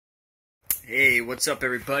Hey, what's up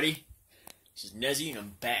everybody? This is Nezzy and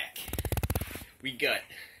I'm back. We got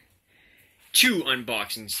 2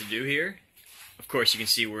 unboxings to do here. Of course you can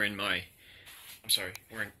see we're in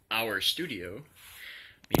our studio,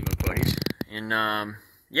 me and my buddies. And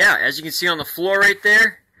yeah, as you can see on the floor right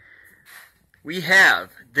there, we have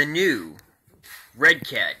the new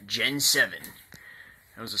Redcat Gen 7.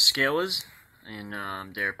 Those are scalers,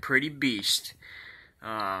 and they're pretty beast.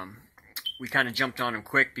 We kind of jumped on them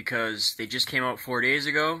quick because they just came out 4 days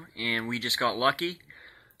ago, and we just got lucky.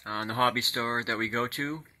 The hobby store that we go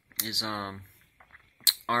to is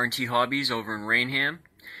R&T Hobbies over in Rainham,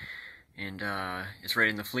 and it's right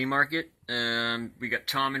in the flea market. We got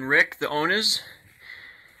Tom and Rick, the owners.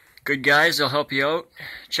 Good guys, they'll help you out.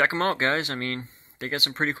 Check them out, guys. I mean, they got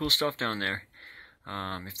some pretty cool stuff down there.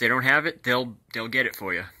 If they don't have it, they'll get it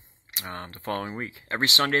for you the following week. Every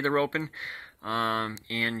Sunday they're open.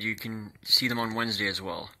 And you can see them on Wednesday as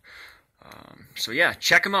well. So yeah,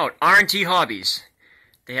 check them out. R&T Hobbies.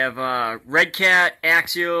 They have Redcat,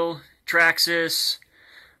 Axial, Traxxas,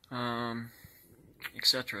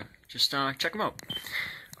 etc. Just check them out.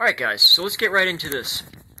 Alright guys, so let's get right into this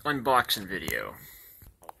unboxing video.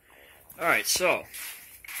 Alright, so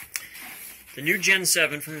the new Gen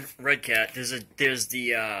 7 from Redcat. There's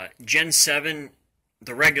the Gen 7,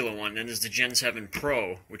 the regular one, then there's the Gen 7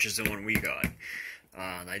 Pro, which is the one we got.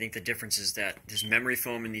 I think the difference is that there's memory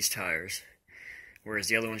foam in these tires, whereas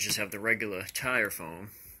the other ones just have the regular tire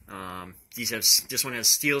foam. This one has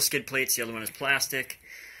steel skid plates, the other one has plastic.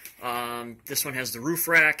 This one has the roof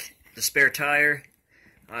rack, the spare tire.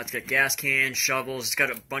 It's got gas cans, shovels. It's got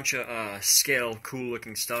a bunch of scale,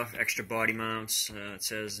 cool-looking stuff, extra body mounts, it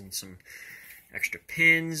says, and some extra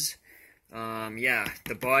pins. Yeah,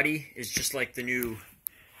 the body is just like the new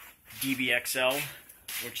DBXL,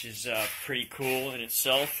 which is pretty cool in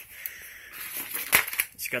itself.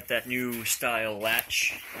 It's got that new style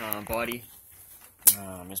latch body,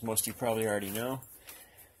 as most of you probably already know.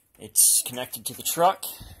 It's connected to the truck,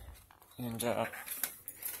 and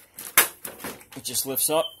it just lifts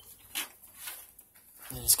up,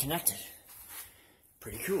 and it's connected.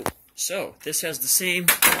 Pretty cool. So, this has the same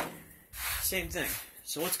thing.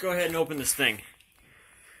 So let's go ahead and open this thing.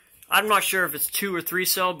 I'm not sure if it's 2 or 3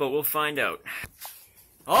 cell, but we'll find out.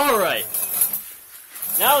 Alright.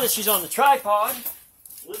 Now that she's on the tripod,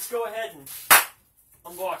 let's go ahead and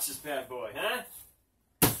unbox this bad boy, huh?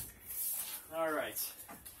 Alright.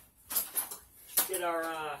 Get our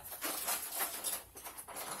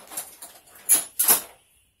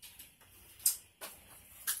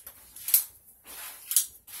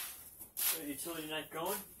utility knife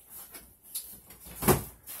going.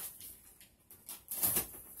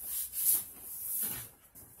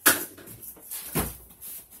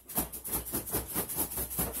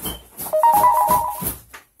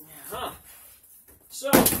 So,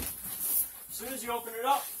 as soon as you open it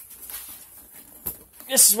up,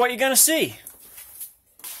 this is what you're going to see.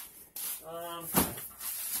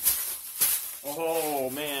 Oh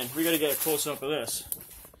man, we got to get a close-up of this.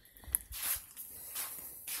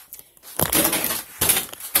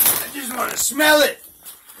 I just want to smell it!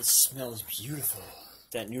 It smells beautiful.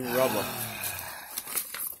 That new rubber.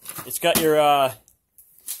 It's got your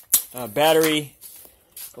battery.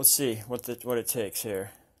 Let's see what it takes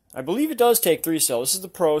here. I believe it does take 3 cell. This is the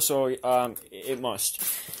Pro, so it must.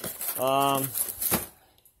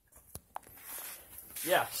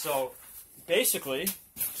 Yeah, so basically,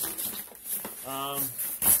 top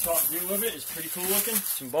view of it is pretty cool looking.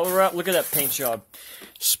 Some bubble wrap. Look at that paint job.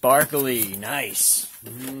 Sparkly, nice.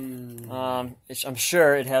 I'm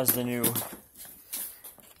sure it has the new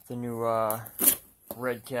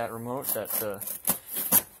Redcat remote, that the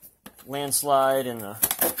landslide and the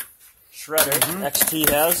shredder XT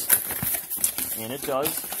has, and it does.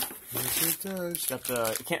 Yes, it does. Got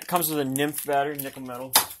the it comes with a Nymph battery, nickel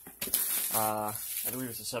metal. I believe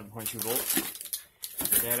it's a 7.2 volt.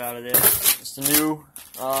 Get that out of there. It's the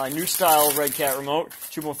new style Redcat remote,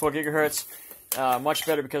 2.4 gigahertz. Much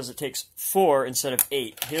better because it takes 4 instead of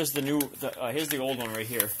 8. Here's the here's the old one right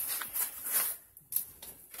here.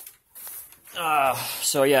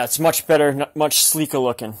 So yeah, it's much better, much sleeker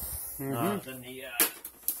looking than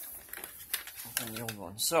the old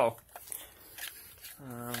one. So,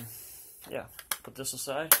 yeah, put this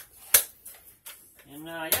aside. And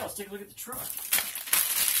yeah, let's take a look at the truck.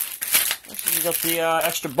 Actually, we got the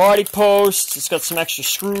extra body post. It's got some extra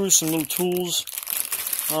screws, some little tools.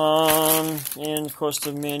 And of course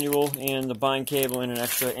the manual and the bind cable and an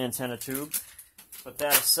extra antenna tube. Put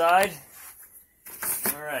that aside.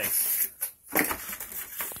 Alright.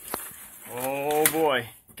 Oh boy.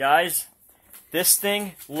 Guys, this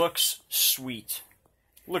thing looks sweet.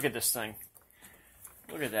 Look at this thing.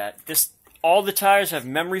 Look at that. All the tires have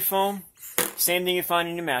memory foam. Same thing you find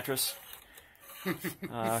in your mattress.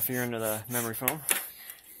 If you're into the memory foam.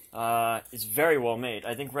 It's very well made.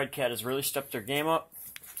 I think Redcat has really stepped their game up.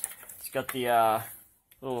 It's got the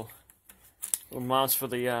little mounts for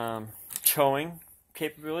the towing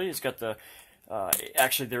capability. It's got the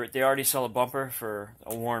actually they already sell a bumper for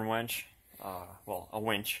a Warren winch. Well, a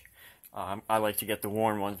winch. I like to get the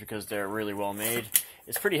Warren ones because they're really well made.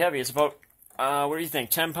 It's pretty heavy. It's about what do you think?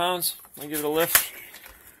 10 pounds? I'll give it a lift.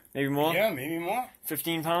 Maybe more? Yeah, maybe more.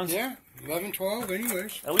 15 pounds? Yeah, 11, 12,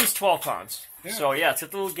 anyways. At least 12 pounds. Yeah. So yeah, it's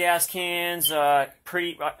got the little gas cans.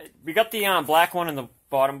 We got the black one in the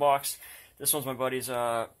bottom box. This one's my buddy's.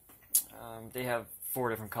 They have 4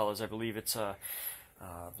 different colors. I believe it's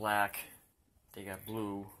black. They got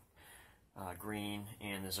blue, green,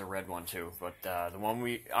 and there's a red one too. But the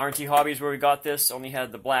one R&T Hobbies where we got this only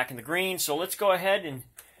had the black and the green. So let's go ahead and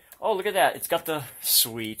look at that. It's got the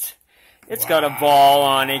sweet. It's got a ball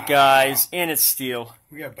on it, guys, and it's steel.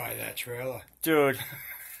 We gotta buy that trailer. Dude,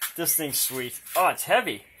 this thing's sweet. Oh, it's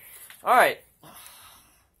heavy. All right.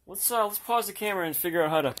 Let's pause the camera and figure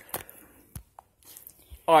out how to...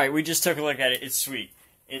 All right, we just took a look at it. It's sweet.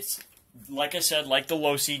 It's, like I said, like the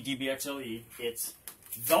low-C DBXLE. It's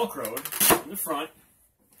Velcroed in the front,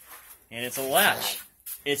 and it's a latch.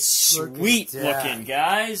 It's sweet looking,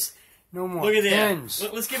 guys. No more Look at pins.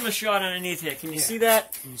 that. Let's give him a shot underneath here. Can you see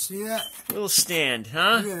that? Can you see that? Little stand,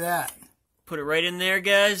 huh? Look at that. Put it right in there,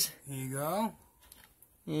 guys. There you go.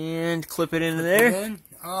 And clip it into there.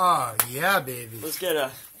 Oh, yeah, baby. Let's get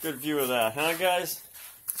a good view of that, huh, guys?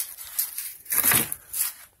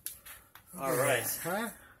 All right. Huh?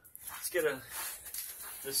 Let's get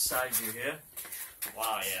this side view here.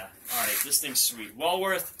 Wow, yeah. All right, this thing's sweet. Well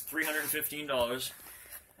worth $315.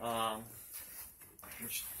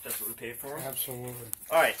 Which that's what we paid for. Absolutely.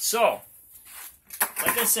 All right, so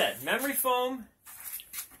like I said, memory foam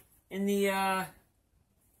in the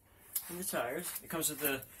tires. It comes with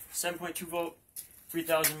the 7.2 volt,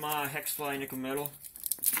 3,000 mAh hex fly nickel metal,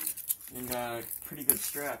 and pretty good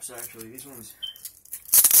straps actually. These ones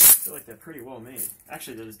I feel like they're pretty well made.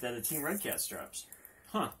 Actually, they're the Team Redcat straps.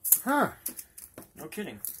 Huh? Huh? No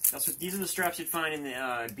kidding. These are the straps you'd find in the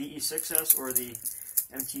BE6S or the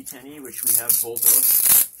MT10E, which we have both of.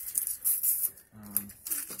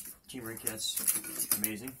 Team Redcat's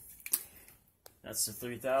amazing. That's the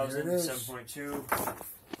 3000, 7.2.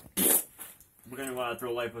 We're going to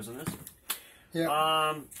throw lipos on this.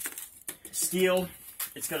 Yeah. Steel.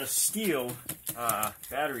 It's got a steel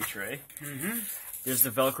battery tray. Mm-hmm. There's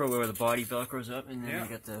the Velcro where the body Velcros up, and then you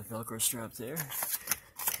got the Velcro strap there.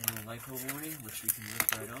 And the lipo warning, which we can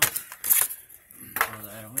lift right off. Throw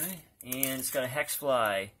that away. And it's got a hex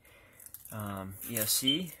fly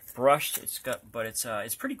ESC brushed.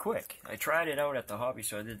 It's pretty quick. I tried it out at the hobby,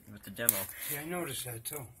 so I did with the demo. Yeah, I noticed that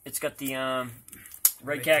too. It's got the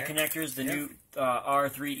Redcat connectors, the new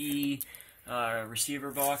R3E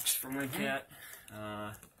receiver box from Redcat.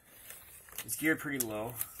 It's geared pretty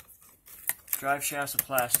low. Drive shafts are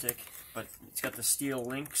plastic, but it's got the steel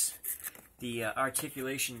links. The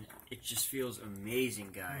articulation, it just feels amazing,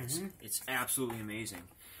 guys. It's absolutely amazing.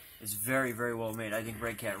 It's very, very well made. I think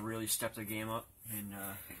Redcat really stepped their game up, and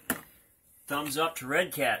thumbs up to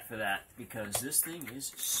Redcat for that, because this thing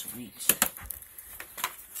is sweet.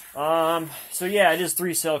 So yeah, it is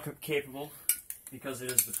 3-cell capable, because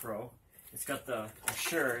it is the Pro. It's got the,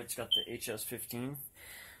 it's got the HS15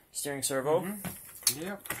 steering servo.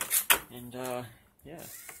 Yeah. And, yeah.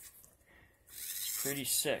 It's pretty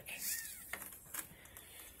sick.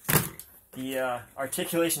 The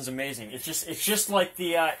articulation's amazing. It's just like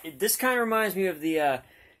the this kind of reminds me of the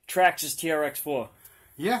Traxxas TRX4.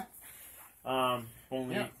 Yeah.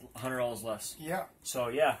 Only $100 less. Yeah. So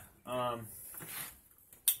yeah. I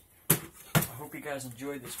hope you guys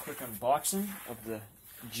enjoyed this quick unboxing of the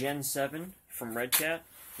Gen 7 from Redcat.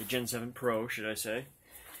 The Gen 7 Pro, should I say.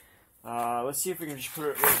 Let's see if we can just put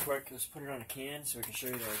it really quick. Let's put it on a can so we can show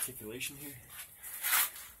you the articulation here.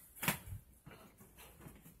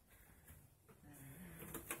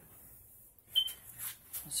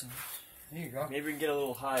 So, there you go. Maybe we can get a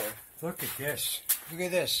little higher. Look at this. Look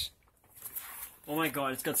at this. Oh my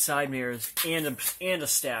god, it's got side mirrors and a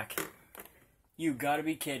stack. You gotta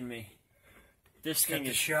be kidding me. This thing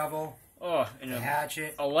is... shovel. Oh, and a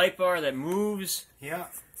hatchet. A light bar that moves. Yeah.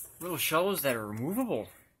 Little shovels that are removable.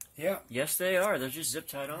 Yeah. Yes, they are. They're just zip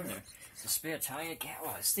tied on there. It's a spare tire.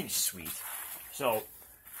 Wow, this thing's sweet. So,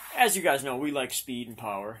 as you guys know, we like speed and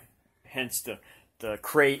power. Hence the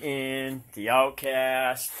Creighton, the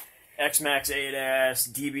Outcast, X-Max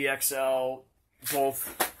 8S, DBXL,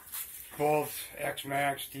 both Both X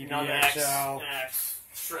Max, Another X, DBXL,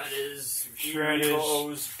 Shredders,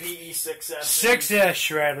 Shredders, BE6S, 6S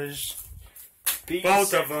shredders.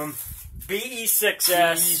 Both of them. BE6S,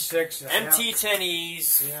 BE6S,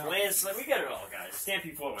 MT10Es, yeah. Landslide. We got it all, guys.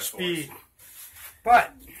 Stampede 4x4s. Speed.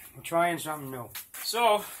 But we're trying something new.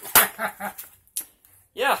 So,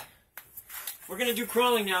 yeah. We're going to do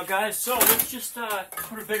crawling now, guys. So, let's just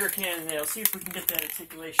put a bigger can in there. Let's see if we can get that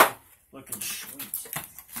articulation looking sweet.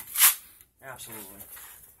 Absolutely.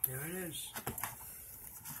 There it is.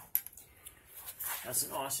 That's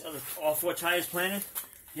an awesome... All 4 tires planted?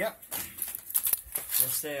 Yep.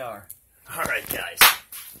 Yes, they are. Alright, guys.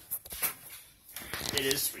 It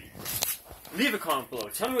is sweet. Leave a comment below.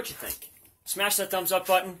 Tell me what you think. Smash that thumbs up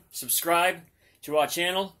button. Subscribe to our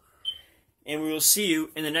channel. And we will see you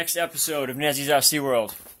in the next episode of Nezzy's RC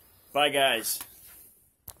World. Bye, guys.